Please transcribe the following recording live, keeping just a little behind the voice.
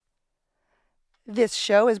This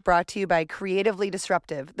show is brought to you by Creatively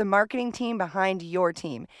Disruptive, the marketing team behind your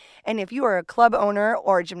team. And if you are a club owner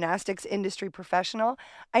or a gymnastics industry professional,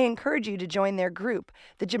 I encourage you to join their group,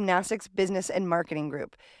 the Gymnastics Business and Marketing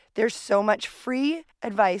Group. There's so much free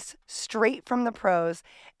advice straight from the pros,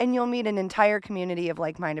 and you'll meet an entire community of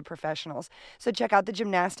like-minded professionals. So check out the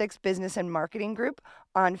Gymnastics Business and Marketing Group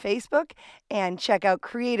on Facebook and check out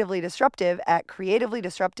Creatively Disruptive at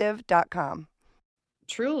creativelydisruptive.com.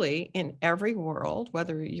 Truly, in every world,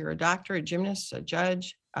 whether you're a doctor, a gymnast, a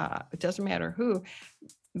judge, it doesn't matter who,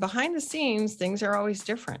 behind the scenes, things are always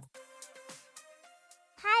different.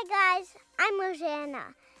 Hi guys, I'm Rosanna.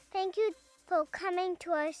 Thank you for coming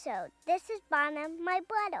to our show. This is Bonham, my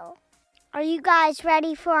brother. Are you guys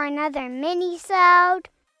ready for another mini-sode?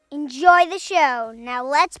 Enjoy the show. Now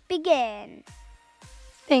let's begin.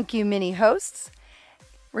 Thank you, mini hosts.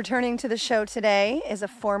 Returning to the show today is a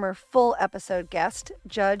former full episode guest,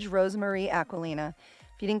 Judge Rosemarie Aquilina.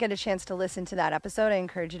 If you didn't get a chance to listen to that episode, I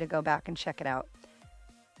encourage you to go back and check it out.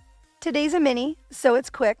 Today's a mini, so it's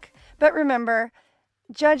quick, but remember,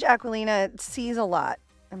 Judge Aquilina sees a lot.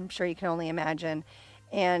 I'm sure you can only imagine.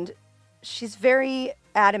 And she's very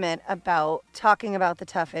adamant about talking about the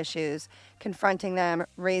tough issues, confronting them,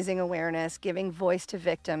 raising awareness, giving voice to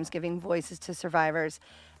victims, giving voices to survivors,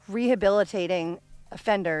 rehabilitating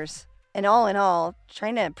offenders, and all in all,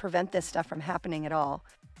 trying to prevent this stuff from happening at all.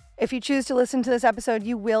 If you choose to listen to this episode,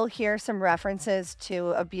 you will hear some references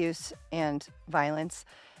to abuse and violence.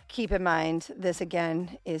 Keep in mind, this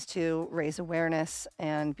again is to raise awareness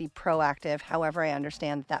and be proactive. However, I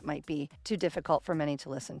understand that might be too difficult for many to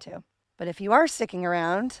listen to. But if you are sticking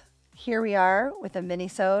around, here we are with a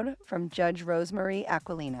mini-sode from Judge Rosemarie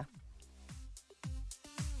Aquilina.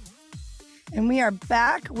 And we are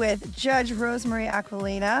back with Judge Rosemarie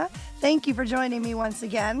Aquilina. Thank you for joining me once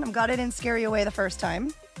again. I'm glad I didn't scare you away the first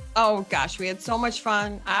time. Oh gosh, we had so much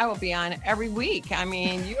fun. I will be on every week. I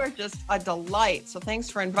mean, you are just a delight. So thanks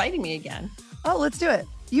for inviting me again. Oh, let's do it.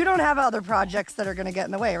 You don't have other projects that are going to get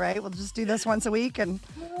in the way, right? We'll just do this once a week and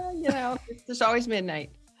there's always midnight.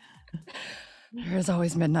 There's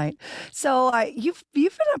always midnight. So you've been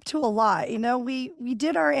up to a lot. You know, we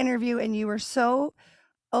did our interview and you were so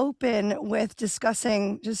open with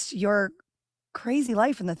discussing just your crazy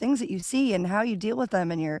life and the things that you see and how you deal with them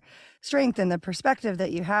and your strength and the perspective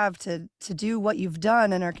that you have to do what you've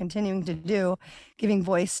done and are continuing to do, giving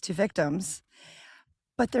voice to victims.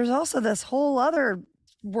 But there's also this whole other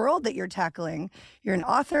world that you're tackling. You're an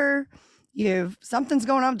author. Something's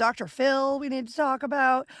going on with Dr. Phil we need to talk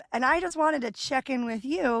about. And I just wanted to check in with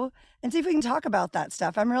you and see if we can talk about that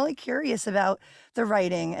stuff. I'm really curious about the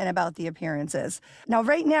writing and about the appearances. Now,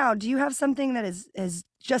 right now, do you have something that is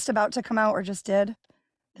just about to come out or just did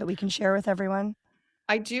that we can share with everyone?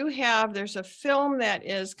 I do there's a film that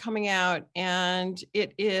is coming out, and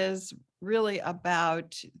it is really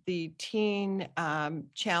about the teen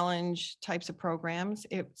challenge types of programs.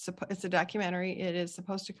 It's a documentary. It is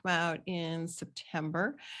supposed to come out in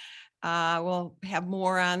September. We'll have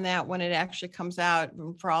more on that when it actually comes out.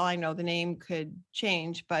 For all I know, the name could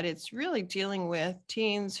change, but it's really dealing with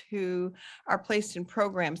teens who are placed in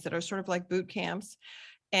programs that are sort of like boot camps,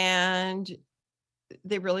 and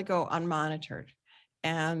they really go unmonitored.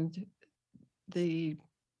 And the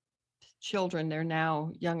children, they're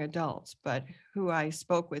now young adults, but who I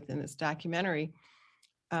spoke with in this documentary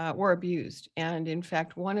were abused. And in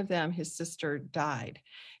fact, one of them, his sister, died.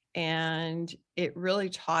 And it really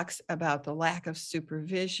talks about the lack of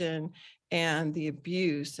supervision and the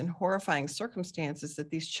abuse and horrifying circumstances that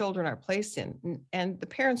these children are placed in. And the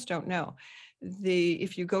parents don't know.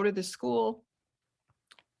 If you go to the school,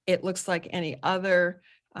 it looks like any other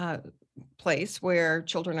place where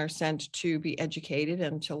children are sent to be educated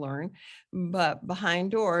and to learn. But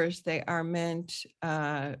behind doors, they are meant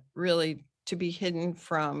really to be hidden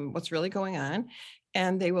from what's really going on.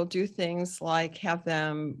 And they will do things like have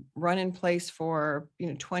them run in place for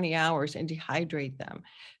 20 hours and dehydrate them.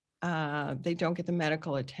 They don't get the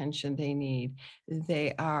medical attention they need.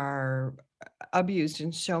 They are abused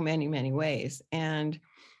in so many, many ways. And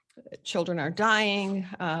children are dying.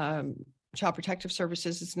 Child Protective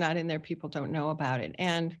Services is not in there. People don't know about it.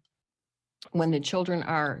 And when the children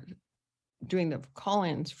are doing the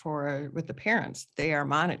call-ins with the parents, they are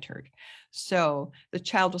monitored. So the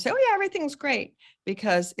child will say, oh yeah, everything's great,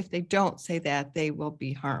 because if they don't say that, they will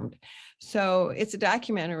be harmed. So it's a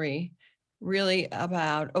documentary really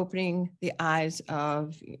about opening the eyes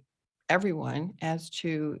of everyone as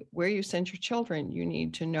to where you send your children. You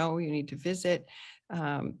need to know, you need to visit.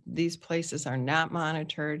 These places are not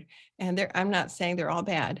monitored, and I'm not saying they're all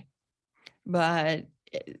bad, but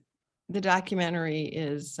the documentary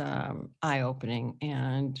is eye-opening,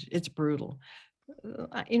 and it's brutal.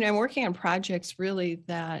 I'm working on projects really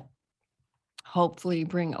that hopefully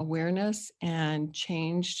bring awareness and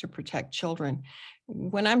change to protect children.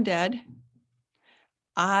 When I'm dead,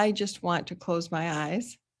 I just want to close my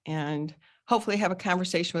eyes and hopefully have a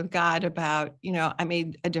conversation with God about, I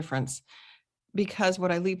made a difference, because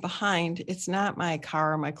what I leave behind, it's not my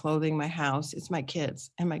car, my clothing, my house, it's my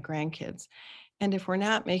kids and my grandkids. And if we're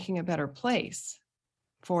not making a better place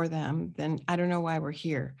for them, then I don't know why we're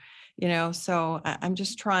here. So I'm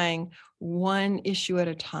just trying one issue at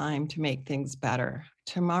a time to make things better.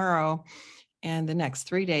 Tomorrow and the next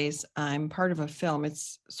 3 days, I'm part of a film.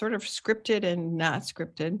 It's sort of scripted and not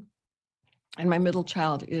scripted. And my middle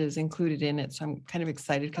child is included in it. So I'm kind of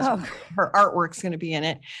excited because her artwork's going to be in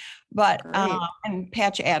it. But, and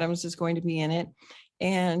Patch Adams is going to be in it.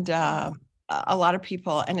 And a lot of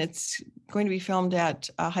people, and it's going to be filmed at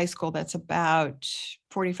a high school that's about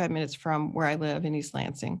 45 minutes from where I live in East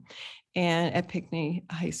Lansing, and at Pinckney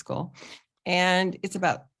High School. And it's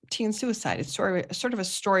about teen suicide. It's sort of a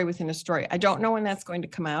story within a story. I don't know when that's going to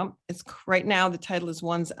come out. It's right now, the title is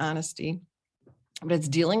One's Honesty, but it's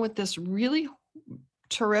dealing with this really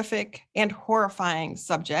terrific and horrifying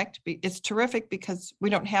subject. It's terrific because we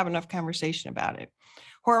don't have enough conversation about it.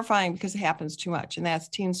 Horrifying because it happens too much, and that's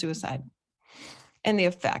teen suicide and the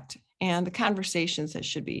effect and the conversations that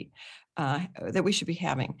we should be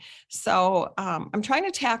having. So I'm trying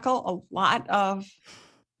to tackle a lot of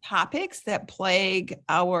topics that plague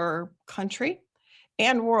our country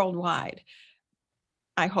and worldwide.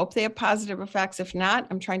 I hope they have positive effects. If not,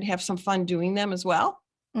 I'm trying to have some fun doing them as well.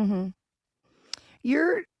 Mm-hmm.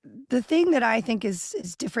 The thing that I think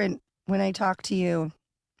is different when I talk to you,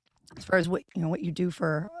 as far as what you do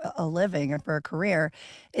for a living and for a career,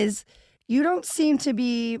 is you don't seem to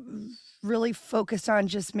be really focused on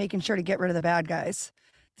just making sure to get rid of the bad guys.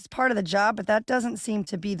 It's part of the job, but that doesn't seem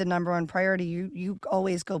to be the number one priority. You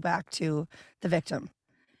always go back to the victim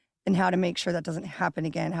and how to make sure that doesn't happen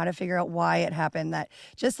again, how to figure out why it happened, that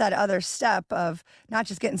other step of not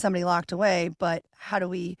just getting somebody locked away, but how do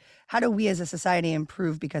we as a society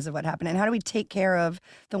improve because of what happened, and how do we take care of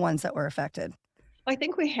the ones that were affected? I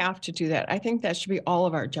think we have to do that. I think that should be all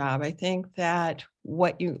of our job. I think that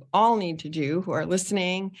what you all need to do who are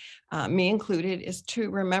listening, me included, is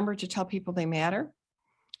to remember to tell people they matter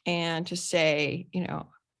and to say,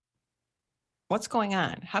 what's going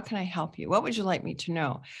on? How can I help you? What would you like me to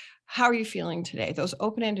know? How are you feeling today? Those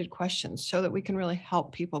open-ended questions, so that we can really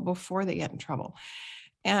help people before they get in trouble.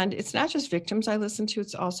 And it's not just victims I listen to,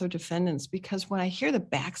 it's also defendants, because when I hear the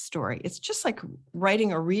backstory, it's just like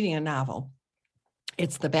writing or reading a novel.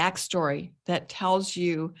 It's the backstory that tells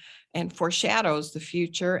you and foreshadows the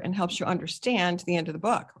future and helps you understand the end of the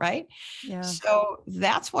book, right? Yeah. So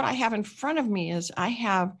that's what I have in front of me. Is I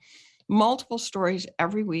have multiple stories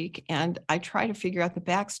every week, and I try to figure out the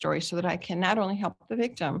backstory so that I can not only help the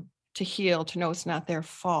victim to heal, to know it's not their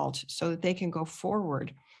fault, so that they can go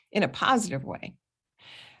forward in a positive way,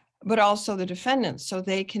 but also the defendants, so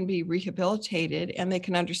they can be rehabilitated and they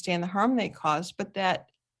can understand the harm they caused, but that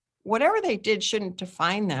whatever they did shouldn't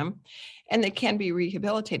define them, and they can be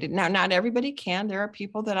rehabilitated. Now, not everybody can. There are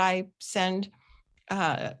people that I send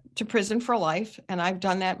to prison for life, and I've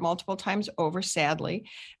done that multiple times over, sadly.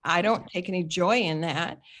 I don't take any joy in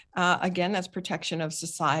that. Again, that's protection of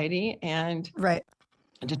society and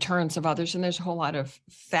deterrence of others, and there's a whole lot of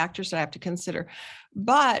factors that I have to consider.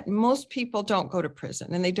 But most people don't go to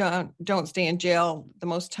prison, and they don't stay in jail. The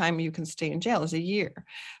most time you can stay in jail is a year.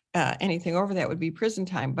 Anything over that would be prison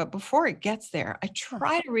time. But before it gets there, I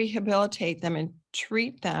try to rehabilitate them and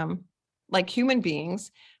treat them like human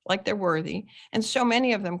beings, like they're worthy. And so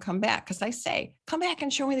many of them come back, because I say, come back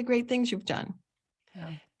and show me the great things you've done.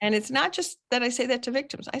 Yeah. And it's not just that I say that to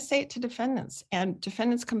victims. I say it to defendants, and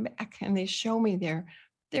defendants come back and they show me their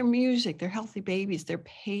music, their healthy babies, their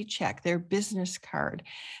paycheck, their business card.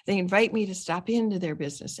 They invite me to stop into their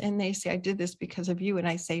business, and they say, I did this because of you. And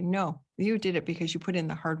I say, no, you did it because you put in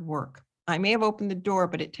the hard work. I may have opened the door,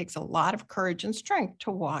 but it takes a lot of courage and strength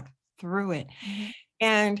to walk through it. Mm-hmm.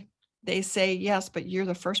 And they say, yes, but you're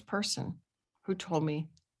the first person who told me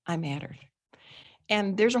I mattered.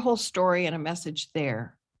 And there's a whole story and a message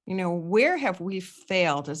there. Where have we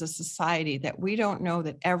failed as a society that we don't know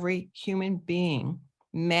that every human being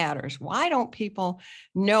matters? Why don't people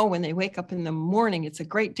know when they wake up in the morning it's a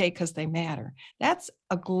great day because they matter? That's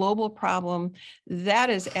a global problem that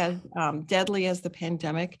is as deadly as the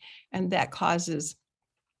pandemic, and that causes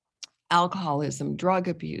alcoholism, drug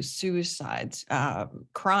abuse, suicides,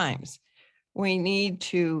 crimes. We need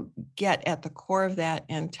to get at the core of that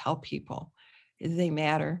and tell people they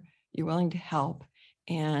matter, you're willing to help.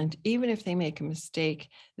 And even if they make a mistake,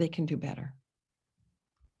 they can do better.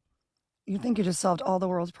 You think you just solved all the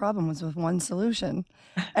world's problems with one solution.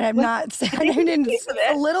 And I'm not saying, I mean,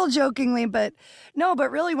 a little jokingly, but no,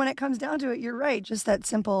 but really when it comes down to it, you're right. Just that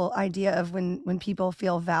simple idea of when people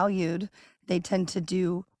feel valued, they tend to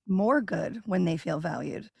do more good when they feel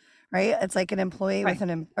valued, right? It's like an employee Right.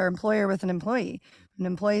 with or employer with an employee. When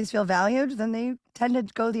employees feel valued, then they tend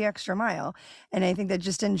to go the extra mile. And I think that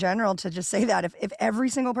just in general, to just say that if every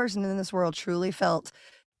single person in this world truly felt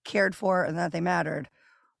cared for and that they mattered,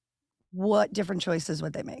 what different choices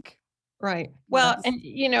would they make? Right. Well, That's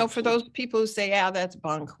and for those people who say, yeah, that's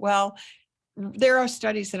bunk. Well, there are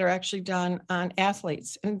studies that are actually done on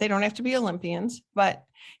athletes, and they don't have to be Olympians, but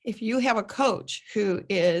if you have a coach who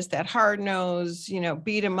is that hard nose,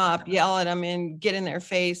 beat them up, yell at them and get in their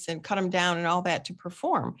face and cut them down and all that to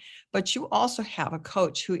perform, but you also have a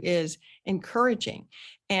coach who is encouraging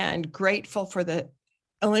and grateful for the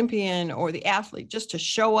Olympian or the athlete just to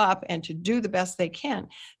show up and to do the best they can,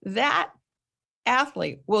 that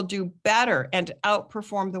athlete will do better and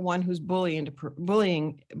outperform the one who's bullied,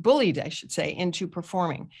 I should say, into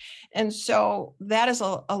performing. And so that is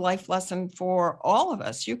a life lesson for all of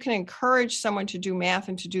us. You can encourage someone to do math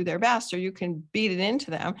and to do their best, or you can beat it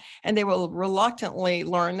into them and they will reluctantly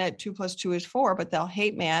learn that 2 + 2 is 4, but they'll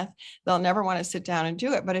hate math. They'll never want to sit down and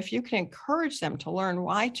do it. But if you can encourage them to learn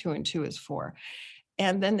why 2 and 2 is 4,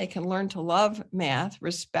 and then they can learn to love math,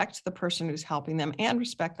 respect the person who's helping them, and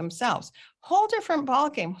respect themselves. Whole different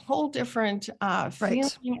ballgame, whole different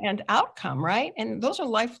feeling and outcome, right? And those are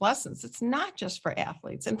life lessons. It's not just for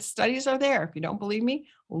athletes. And studies are there. If you don't believe me,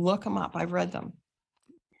 look them up. I've read them.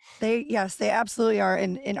 Yes, they absolutely are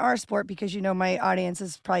in our sport, because my audience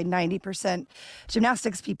is probably 90%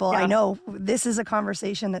 gymnastics people. Yeah. I know this is a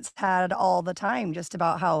conversation that's had all the time, just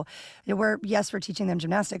about how we're teaching them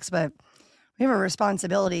gymnastics, but we have a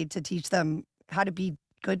responsibility to teach them how to be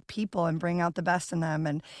good people and bring out the best in them.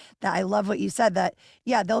 And that, I love what you said, that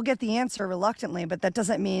they'll get the answer reluctantly, but that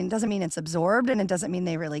doesn't mean it's absorbed, and it doesn't mean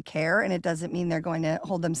they really care, and it doesn't mean they're going to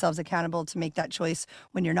hold themselves accountable to make that choice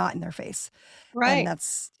when you're not in their face. Right. And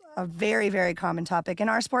that's a very, very common topic in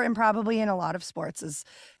our sport, and probably in a lot of sports. Is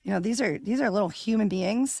these are little human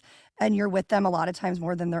beings, and you're with them a lot of times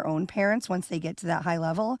more than their own parents once they get to that high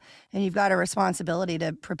level, and you've got a responsibility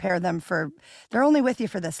to prepare them they're only with you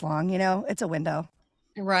for this long. It's a window.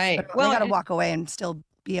 Right. But they got to walk away and still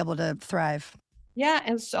be able to thrive. Yeah.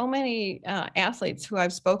 And so many athletes who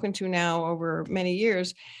I've spoken to now over many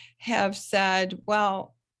years have said,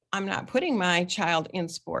 well, I'm not putting my child in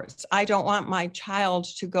sports. I don't want my child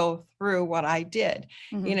to go through what I did.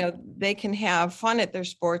 Mm-hmm. They can have fun at their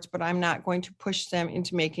sports, but I'm not going to push them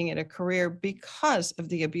into making it a career because of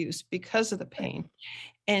the abuse, because of the pain.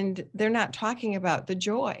 And they're not talking about the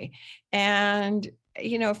joy. And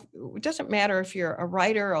it doesn't matter if you're a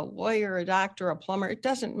writer, a lawyer, a doctor, a plumber. It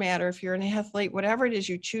doesn't matter if you're an athlete, whatever it is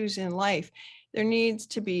you choose in life, there needs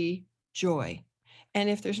to be joy. And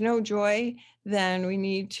if there's no joy, then we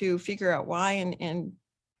need to figure out why and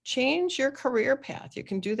change your career path. You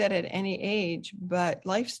can do that at any age, but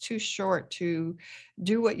life's too short to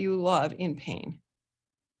do what you love in pain.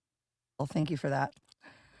 Well, thank you for that.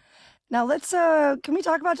 Now can we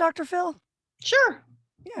talk about Dr. Phil? Sure.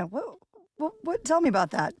 Yeah. What? Tell me about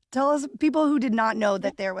that. Tell us, people who did not know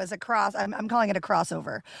that there was I'm calling it a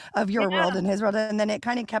crossover of your world and his world, and then it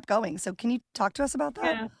kind of kept going. So can you talk to us about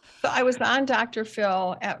that? Yeah. So I was on Dr.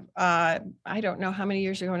 Phil at, I don't know how many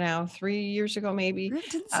years ago now, 3 years ago, maybe. It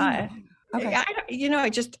didn't seem okay.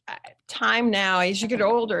 Time now, as you get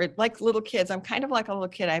older, like little kids, I'm kind of like a little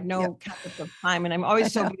kid. I have no concept of time, and I'm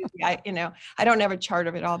always so busy. I don't have a chart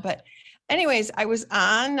of it all, but anyways, I was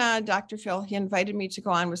on Dr. Phil. He invited me to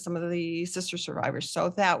go on with some of the sister survivors. So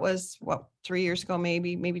that was 3 years ago,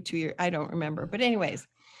 maybe 2 years. I don't remember. But anyways,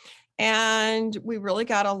 and we really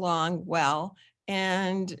got along well.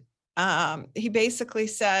 And he basically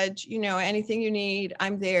said, anything you need,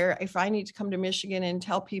 I'm there. If I need to come to Michigan and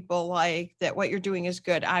tell people like that what you're doing is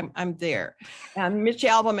good, I'm there. And Mitch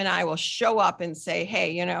Albom and I will show up and say,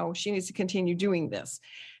 hey, she needs to continue doing this.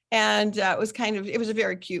 And it was a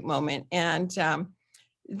very cute moment. And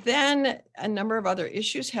then a number of other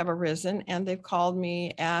issues have arisen, and they've called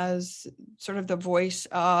me as sort of the voice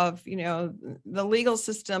of, the legal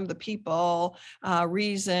system, the people,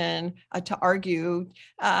 reason to argue,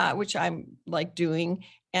 which I'm like doing.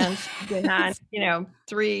 And been on,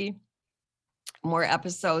 3 more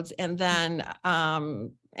episodes. And then,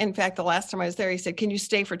 in fact, the last time I was there, he said, can you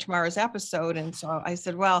stay for tomorrow's episode? And so I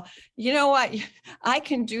said, well, you know what, I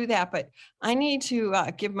can do that, but I need to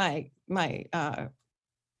give my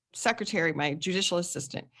secretary, my judicial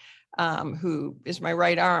assistant, who is my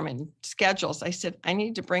right arm and schedules. I said, I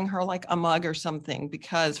need to bring her like a mug or something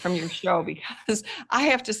because from your show, because I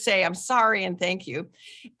have to say, I'm sorry and thank you.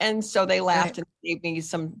 And so they laughed and gave me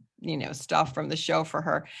some, stuff from the show for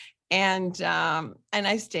her. And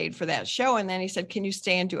I stayed for that show. And then he said, can you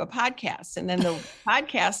stay and do a podcast? And then the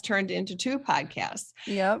podcast turned into 2 podcasts.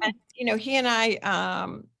 Yep. And, he and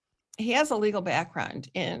I, he has a legal background,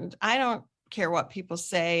 and I don't care what people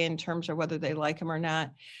say in terms of whether they like him or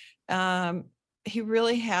not. He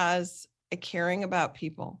really has a caring about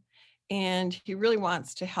people, and he really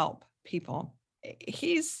wants to help people.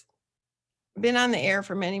 He's been on the air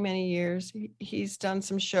for many, many years. He's done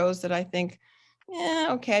some shows that I think,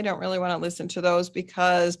 okay, I don't really want to listen to those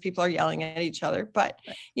because people are yelling at each other. But,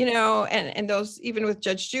 and those, even with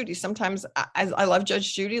Judge Judy, sometimes I love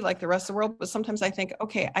Judge Judy like the rest of the world, but sometimes I think,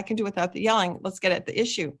 okay, I can do without the yelling. Let's get at the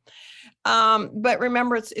issue. But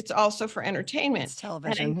remember, it's also for entertainment. It's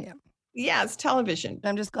television. Yeah, it's television.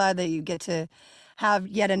 I'm just glad that you get to have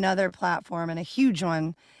yet another platform, and a huge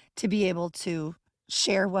one, to be able to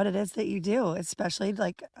share what it is that you do, especially,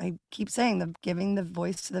 like I keep saying, giving the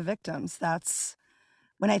voice to the victims. That's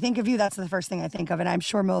when I think of you, that's the first thing I think of. And I'm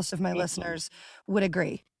sure most of my listeners would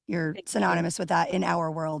agree. You're synonymous with that in our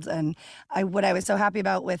world. And what I was so happy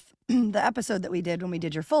about with the episode that we did when we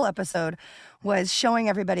did your full episode was showing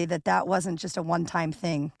everybody that wasn't just a one-time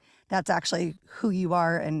thing. That's actually who you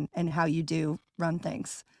are and how you do run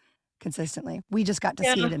things consistently. We just got to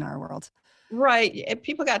see it in our world. Right.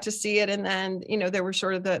 People got to see it. And then, there were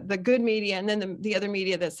sort of the good media, and then the other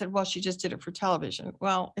media that said, well, she just did it for television.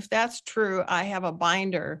 Well, if that's true, I have a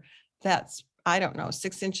binder that's,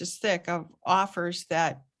 6 inches thick of offers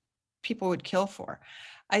that people would kill for.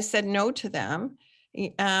 I said no to them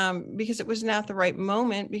because it was not the right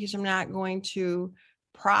moment, because I'm not going to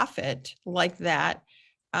profit like that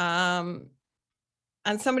on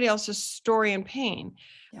somebody else's story and pain.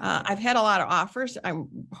 Yeah. I've had a lot of offers. I'm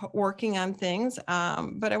working on things,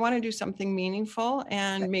 but I want to do something meaningful,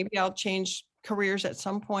 and maybe I'll change careers at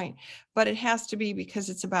some point, but it has to be because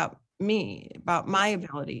it's about me, about my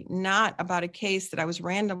ability, not about a case that I was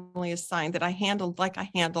randomly assigned that I handled like I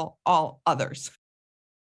handle all others.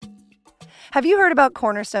 Have you heard about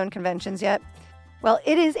Cornerstone Conventions yet? Well,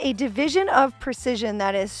 it is a division of Precision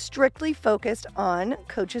that is strictly focused on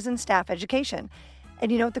coaches and staff education.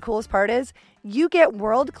 And you know what the coolest part is? You get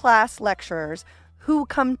world-class lecturers who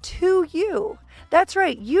come to you. That's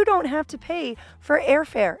right, you don't have to pay for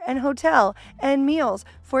airfare and hotel and meals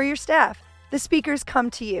for your staff. The speakers come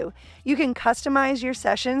to you. You can customize your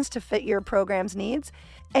sessions to fit your program's needs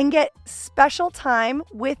and get special time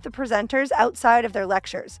with the presenters outside of their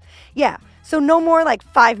lectures. Yeah, so no more like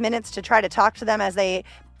 5 minutes to try to talk to them as they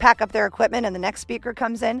pack up their equipment and the next speaker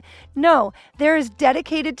comes in. No, there is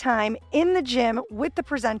dedicated time in the gym with the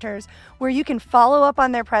presenters where you can follow up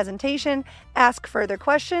on their presentation, ask further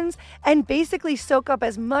questions, and basically soak up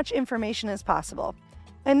as much information as possible.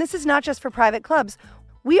 And this is not just for private clubs.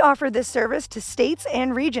 We offer this service to states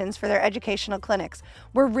and regions for their educational clinics.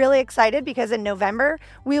 We're really excited because in November,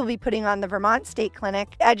 we will be putting on the Vermont State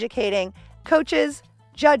Clinic, educating coaches,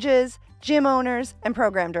 judges, gym owners, and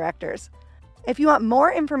program directors. If you want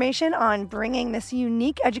more information on bringing this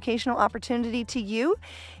unique educational opportunity to you,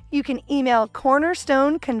 you can email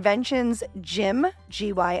cornerstoneconventionsgym,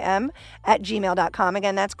 GYM, at gmail.com.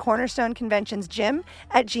 Again, that's cornerstoneconventionsgym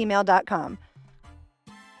at gmail.com.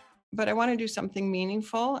 But I want to do something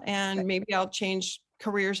meaningful, and maybe I'll change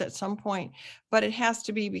careers at some point, but it has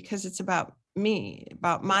to be because it's about me,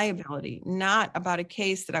 about my ability, not about a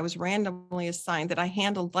case that I was randomly assigned that I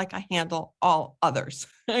handled like I handle all others.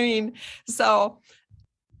 So,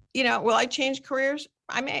 will I change careers?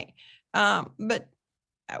 I may, but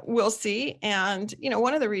we'll see. And,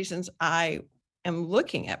 one of the reasons I am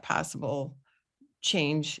looking at possible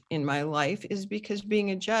change in my life is because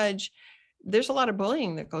being a judge, there's a lot of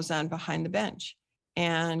bullying that goes on behind the bench.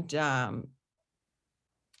 And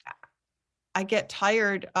I get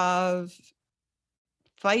tired of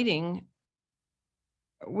fighting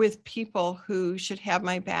with people who should have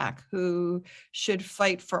my back, who should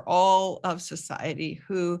fight for all of society,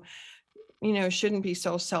 who, shouldn't be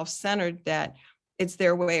so self-centered that it's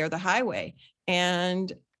their way or the highway.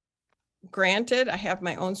 And granted, I have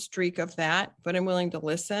my own streak of that, but I'm willing to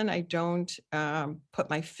listen. I don't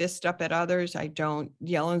put my fist up at others. I don't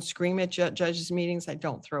yell and scream at judges' meetings. I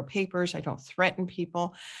don't throw papers. I don't threaten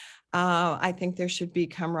people. I think there should be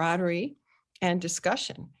camaraderie and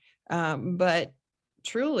discussion. But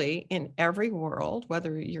truly, in every world,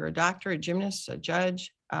 whether you're a doctor, a gymnast, a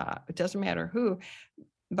judge, it doesn't matter who,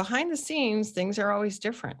 behind the scenes, things are always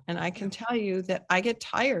different. And I can tell you that I get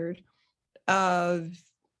tired of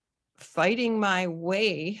fighting my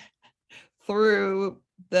way through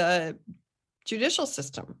the judicial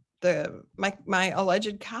system, my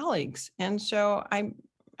alleged colleagues. And so I've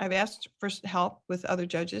asked for help with other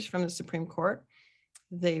judges from the Supreme Court.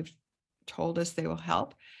 They've told us they will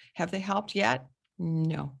help. Have they helped yet?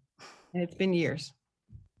 No. It's been years.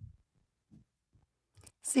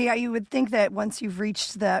 See, you would think that once you've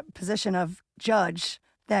reached that position of judge,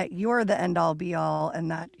 that you're the end all be all, and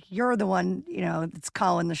that you're the one, that's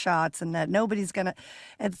calling the shots, and that nobody's gonna.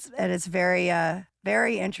 It's very,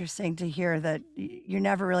 very interesting to hear that you're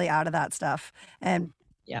never really out of that stuff. And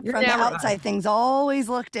from the outside, things always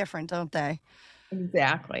look different, don't they?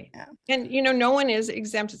 Exactly. Yeah. And, no one is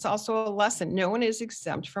exempt. It's also a lesson. No one is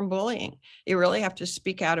exempt from bullying. You really have to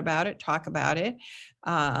speak out about it, talk about it.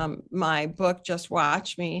 My book, Just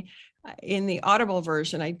Watch Me, in the Audible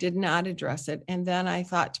version, I did not address it. And then I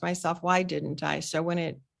thought to myself, why didn't I? So when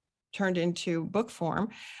it turned into book form,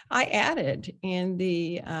 I added in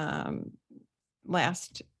the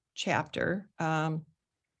last chapter, I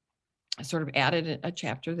sort of added a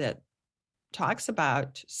chapter that talks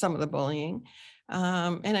about some of the bullying.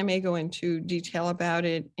 And I may go into detail about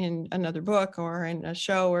it in another book or in a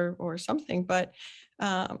show or something, but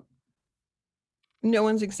no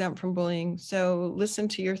one's exempt from bullying. So listen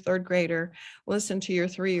to your third grader, listen to your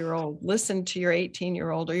 3-year-old, listen to your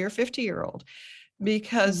 18-year-old or your 50-year-old,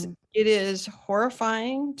 because it is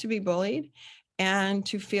horrifying to be bullied and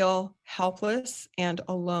to feel helpless and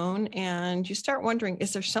alone. And you start wondering,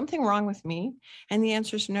 is there something wrong with me? And the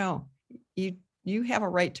answer is no. You have a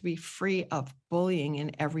right to be free of bullying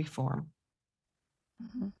in every form.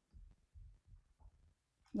 Mm-hmm.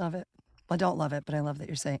 Love it. Well, I don't love it, but I love that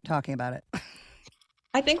you're talking about it.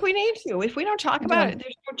 I think we need to. If we don't talk about it,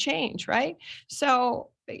 there's no change, right? So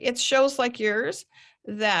it's shows like yours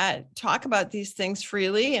that talk about these things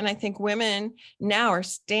freely. And I think women now are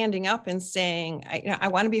standing up and saying, I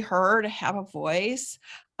want to be heard, have a voice.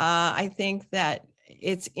 I think that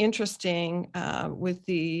it's interesting with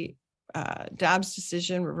the Dobbs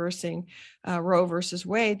decision reversing Roe versus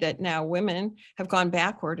Wade, that now women have gone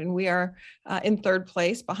backward and we are in third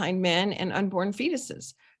place behind men and unborn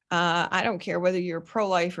fetuses. I don't care whether you're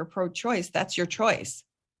pro-life or pro-choice, that's your choice.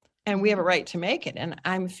 And we have a right to make it. And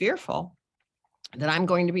I'm fearful that I'm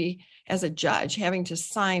going to be, as a judge, having to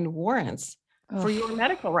sign warrants for your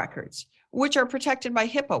medical records, which are protected by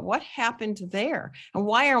HIPAA. What happened there? And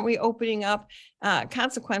why aren't we opening up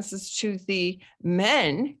consequences to the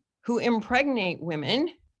men who impregnate women,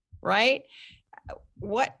 right?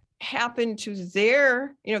 What happened to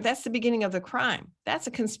their, that's the beginning of the crime. That's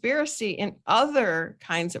a conspiracy in other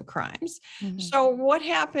kinds of crimes. Mm-hmm. So what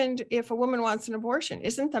happened if a woman wants an abortion?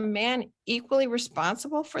 Isn't the man equally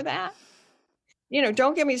responsible for that?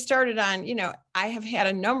 Don't get me started on, I have had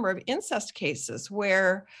a number of incest cases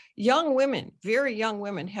where young women, very young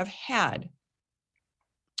women have had,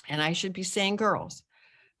 and I should be saying girls,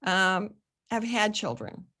 have had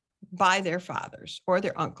children by their fathers or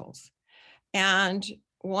their uncles. And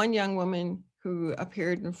one young woman who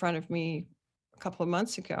appeared in front of me a couple of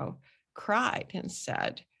months ago cried and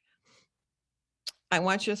said, I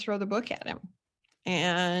want you to throw the book at him.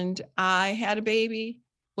 And I had a baby,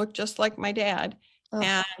 looked just like my dad.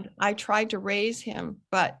 And I tried to raise him,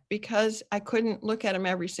 but because I couldn't look at him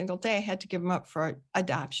every single day, I had to give him up for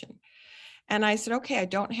adoption. And I said, okay, I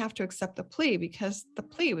don't have to accept the plea because the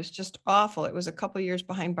plea was just awful. It was a couple of years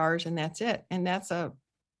behind bars and that's it. And that's a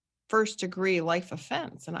first degree life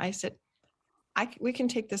offense. And I said, we can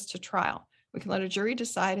take this to trial. We can let a jury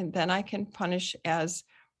decide, and then I can punish as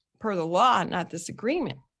per the law, not this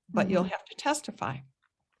agreement, but you'll have to testify.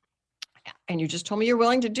 And you just told me you're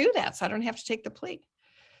willing to do that, so I don't have to take the plea.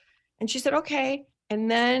 And she said, okay.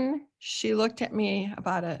 And then she looked at me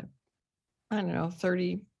about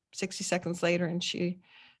 30, 60 seconds later, and she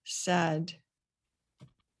said,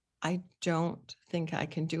 I don't think I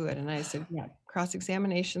can do it. And I said, yeah,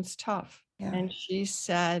 cross-examination's tough. Yeah. And she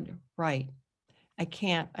said, right,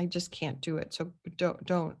 I just can't do it. So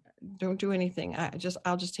don't do anything.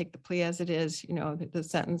 I'll just take the plea as it is, the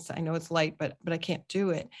sentence. I know it's light, but I can't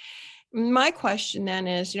do it. My question then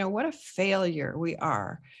is, what a failure we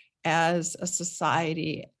are as a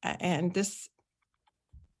society. And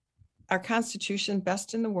our Constitution,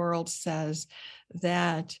 best in the world, says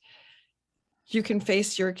that you can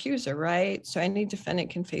face your accuser, right? So any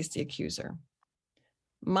defendant can face the accuser.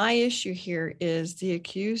 My issue here is the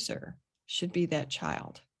accuser should be that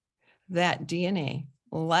child, that DNA.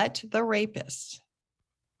 Let the rapist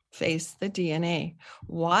face the DNA.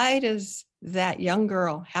 Why does that young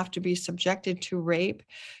girl have to be subjected to rape,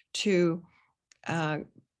 to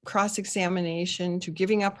cross-examination to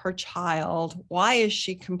giving up her child? Why is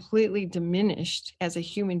she completely diminished as a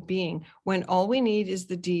human being when all we need is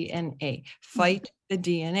the DNA? Fight the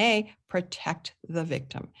DNA, protect the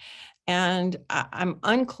victim. And I'm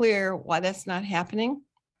unclear why that's not happening.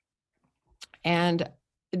 And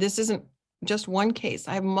this isn't just one case.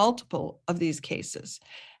 I have multiple of these cases,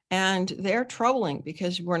 and they're troubling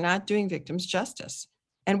because we're not doing victims justice,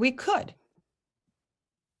 and we could.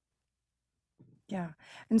 Yeah.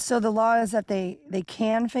 And so the law is that they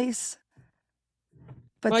can face,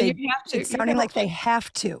 but Well, they, you have to. it's sounding like they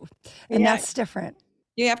have to, and Yeah. that's different.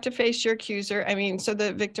 You have to face your accuser. I mean, so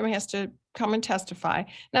the victim has to come and testify.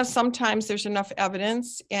 Now, sometimes there's enough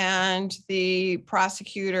evidence and the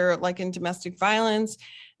prosecutor, like in domestic violence,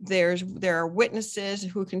 there are witnesses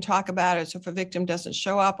who can talk about it. So if a victim doesn't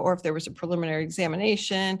show up, or if there was a preliminary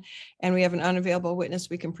examination and we have an unavailable witness,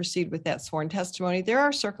 we can proceed with that sworn testimony. There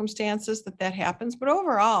are circumstances that happens, but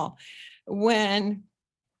overall, when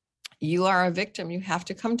you are a victim, you have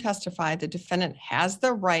to come testify. The defendant has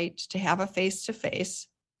the right to have a face-to-face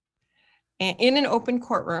in an open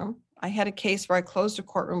courtroom. I had a case where I closed a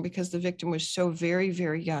courtroom because the victim was so very,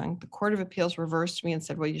 very young. The Court of Appeals reversed me and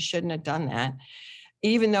said, well, you shouldn't have done that,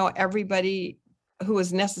 even though everybody who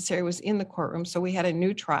was necessary was in the courtroom. So we had a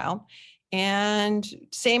new trial, and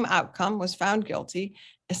same outcome, was found guilty,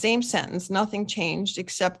 the same sentence, nothing changed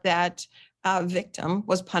except that victim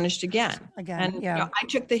was punished again. And yeah. I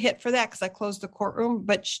took the hit for that because I closed the courtroom,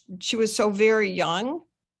 but she was so very young.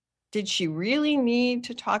 Did she really need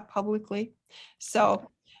to talk publicly? So,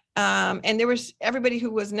 and there was everybody who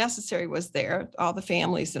was necessary was there, all the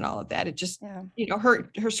families and all of that. It just,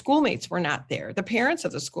 her schoolmates were not there. The parents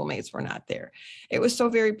of the schoolmates were not there. It was so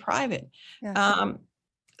very private. Yeah.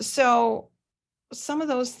 So some of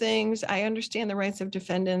those things, I understand the rights of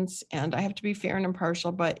defendants, and I have to be fair and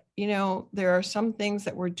impartial, but there are some things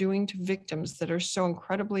that we're doing to victims that are so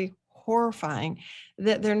incredibly horrifying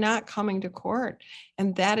that they're not coming to court.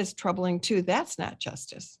 And that is troubling too. That's not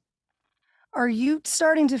justice. Are you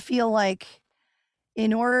starting to feel like,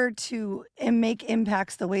 in order to make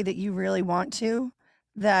impacts the way that you really want to,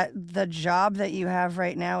 that the job that you have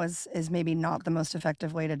right now is maybe not the most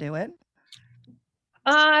effective way to do it?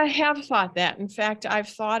 I have thought that. In fact, I've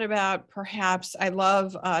thought about perhaps, I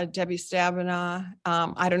love Debbie Stabenow.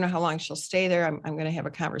 I don't know how long she'll stay there. I'm going to have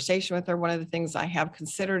a conversation with her. One of the things I have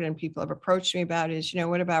considered and people have approached me about is,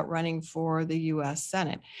 what about running for the U.S.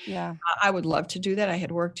 Senate? Yeah. I would love to do that. I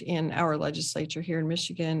had worked in our legislature here in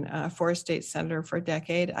Michigan for a state senator for a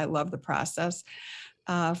decade. I love the process.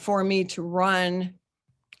 For me to run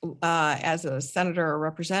as a senator or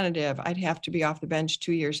representative, I'd have to be off the bench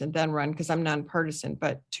 2 years and then run, because I'm nonpartisan.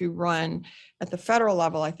 But to run at the federal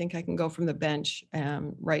level, I think I can go from the bench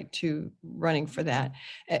right to running for that.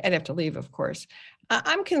 I'd have to leave, of course.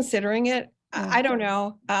 I'm considering it. I don't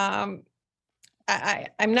know. I'm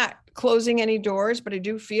not closing any doors, but I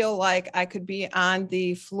do feel like I could be on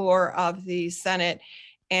the floor of the Senate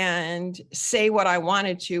and say what I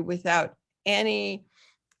wanted to without any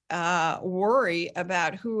worry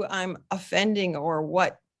about who I'm offending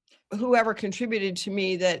or whoever contributed to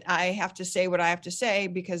me, that I have to say what I have to say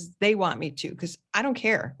because they want me to, because I don't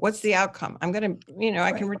care. What's the outcome? I'm going to,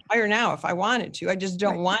 I can retire now if I wanted to. I just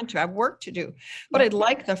don't want to. I have work to do. But I'd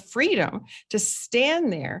like the freedom to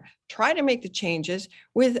stand there, try to make the changes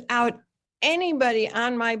without anybody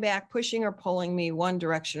on my back pushing or pulling me one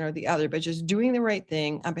direction or the other, but just doing the right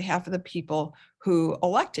thing on behalf of the people who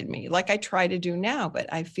elected me, like I try to do now.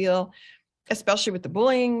 But I feel, especially with the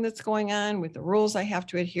bullying that's going on, with the rules I have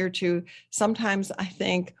to adhere to, sometimes I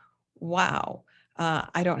think, wow,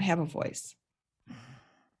 I don't have a voice.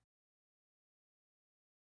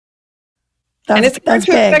 That's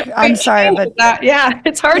big. I'm sorry, but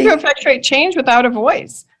it's hard to effectuate change without a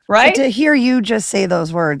voice, right? To hear you just say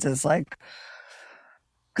those words is like,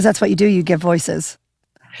 because that's what you do. You give voices.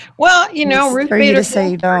 Well, Ruth Bader. You to say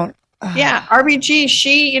you don't. Yeah, RBG.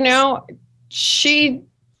 She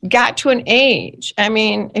got to an age. I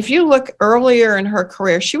mean, if you look earlier in her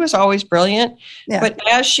career, she was always brilliant. Yeah. But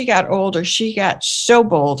as she got older, she got so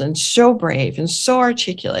bold and so brave and so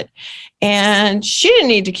articulate. And she didn't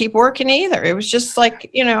need to keep working either. It was just like,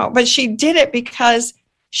 but she did it because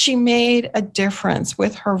she made a difference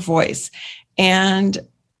with her voice. And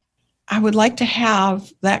I would like to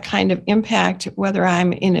have that kind of impact, whether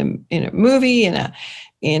I'm in a movie,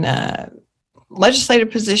 in a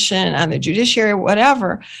legislative position, on the judiciary,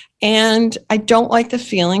 whatever. And I don't like the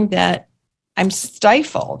feeling that I'm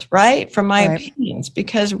stifled, right, from my opinions,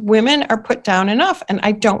 because women are put down enough, and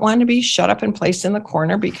I don't want to be shut up and placed in the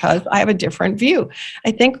corner because I have a different view.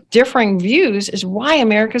 I think differing views is why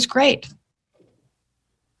America's great.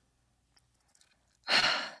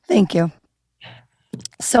 Thank you.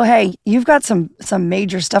 So, hey, you've got some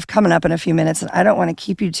major stuff coming up in a few minutes, and I don't want to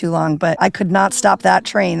keep you too long, but I could not stop that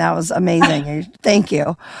train. That was amazing. Thank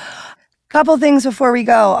you. Couple things before we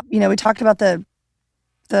go. We talked about the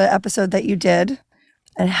episode that you did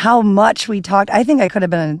and how much we talked. I think I could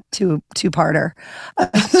have been a two-parter.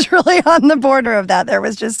 I was really on the border of that. There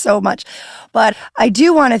was just so much. But I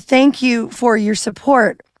do want to thank you for your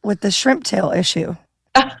support with the shrimp tail issue.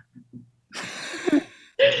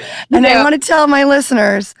 And I want to tell my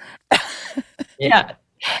listeners,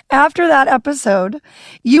 after that episode,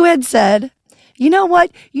 you had said, you know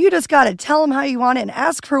what? You just got to tell them how you want it and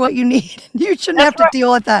ask for what you need. You shouldn't have to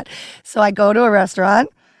deal with that. So I go to a restaurant.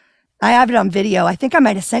 I have it on video. I think I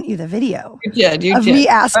might have sent you the video. You did. Me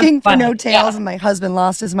asking for no tails, and my husband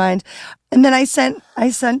lost his mind. And then I sent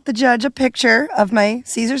the judge a picture of my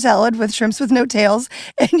Caesar salad with shrimps with no tails,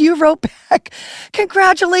 and you wrote back,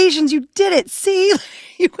 "Congratulations, you did it. See,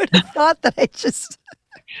 you would have thought that I just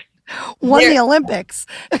won the Olympics."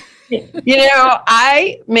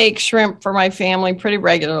 I make shrimp for my family pretty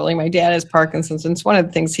regularly. My dad has Parkinson's, and it's one of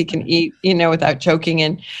the things he can eat, without choking.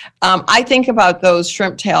 And I think about those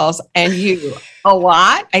shrimp tails and you a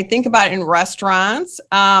lot. I think about it in restaurants.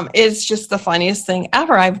 It's just the funniest thing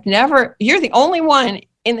ever. You're the only one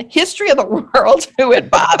in the history of the world who it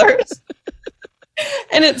bothers.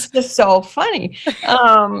 And it's just so funny.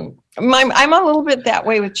 I'm a little bit that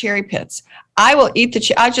way with cherry pits. I will eat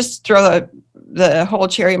I just throw the whole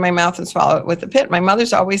cherry in my mouth and swallow it with the pit. My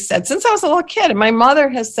mother's always said, since I was a little kid, and my mother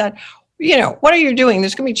has said, what are you doing?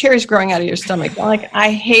 There's going to be cherries growing out of your stomach.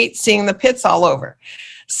 I hate seeing the pits all over.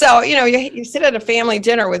 So, you sit at a family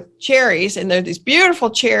dinner with cherries, and they're these beautiful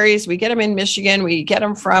cherries. We get them in Michigan. We get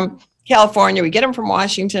them from California. We get them from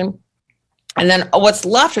Washington. And then what's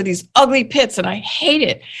left are these ugly pits, and I hate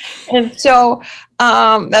it. And so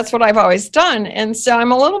that's what I've always done. And so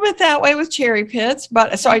I'm a little bit that way with cherry pits.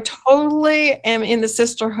 But so I totally am in the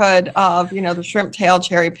sisterhood of, the shrimp tail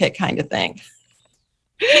cherry pit kind of thing.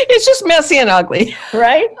 It's just messy and ugly,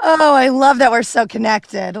 right? Oh, I love that we're so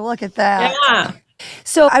connected. Look at that. Yeah.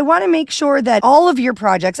 So I want to make sure that all of your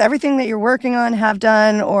projects, everything that you're working on, have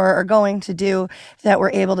done, or are going to do, that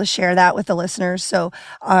we're able to share that with the listeners. So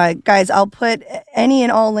guys, I'll put any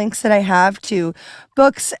and all links that I have to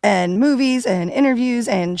books and movies and interviews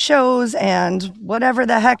and shows and whatever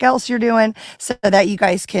the heck else you're doing, so that you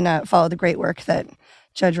guys can follow the great work that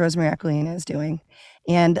Judge Rosemary Aquilina is doing.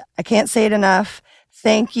 And I can't say it enough.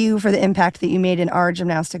 Thank you for the impact that you made in our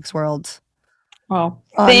gymnastics world. Well,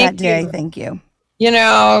 on that day. Thank you.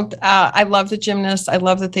 I love the gymnasts. I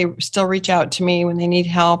love that they still reach out to me when they need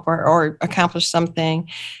help or accomplish something.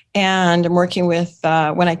 And I'm working with,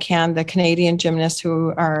 when I can, the Canadian gymnasts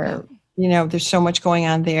who are, there's so much going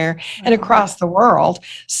on there and across the world.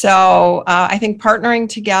 So I think partnering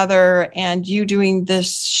together and you doing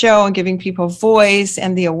this show and giving people voice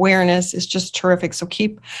and the awareness is just terrific. So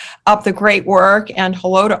keep up the great work, and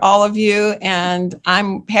hello to all of you. And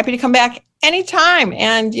I'm happy to come back anytime.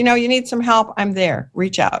 And, you need some help, I'm there.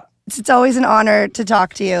 Reach out. It's always an honor to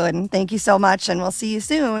talk to you. And thank you so much. And we'll see you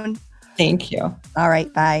soon. Thank you. All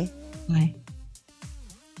right. Bye. Bye.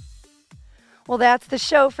 Well, that's the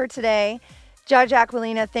show for today. Judge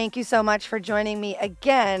Aquilina, thank you so much for joining me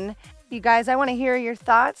again. You guys, I want to hear your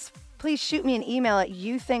thoughts. Please shoot me an email at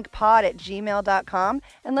youthinkpod@gmail.com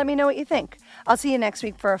and let me know what you think. I'll see you next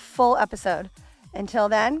week for a full episode. Until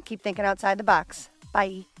then, keep thinking outside the box.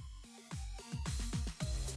 Bye.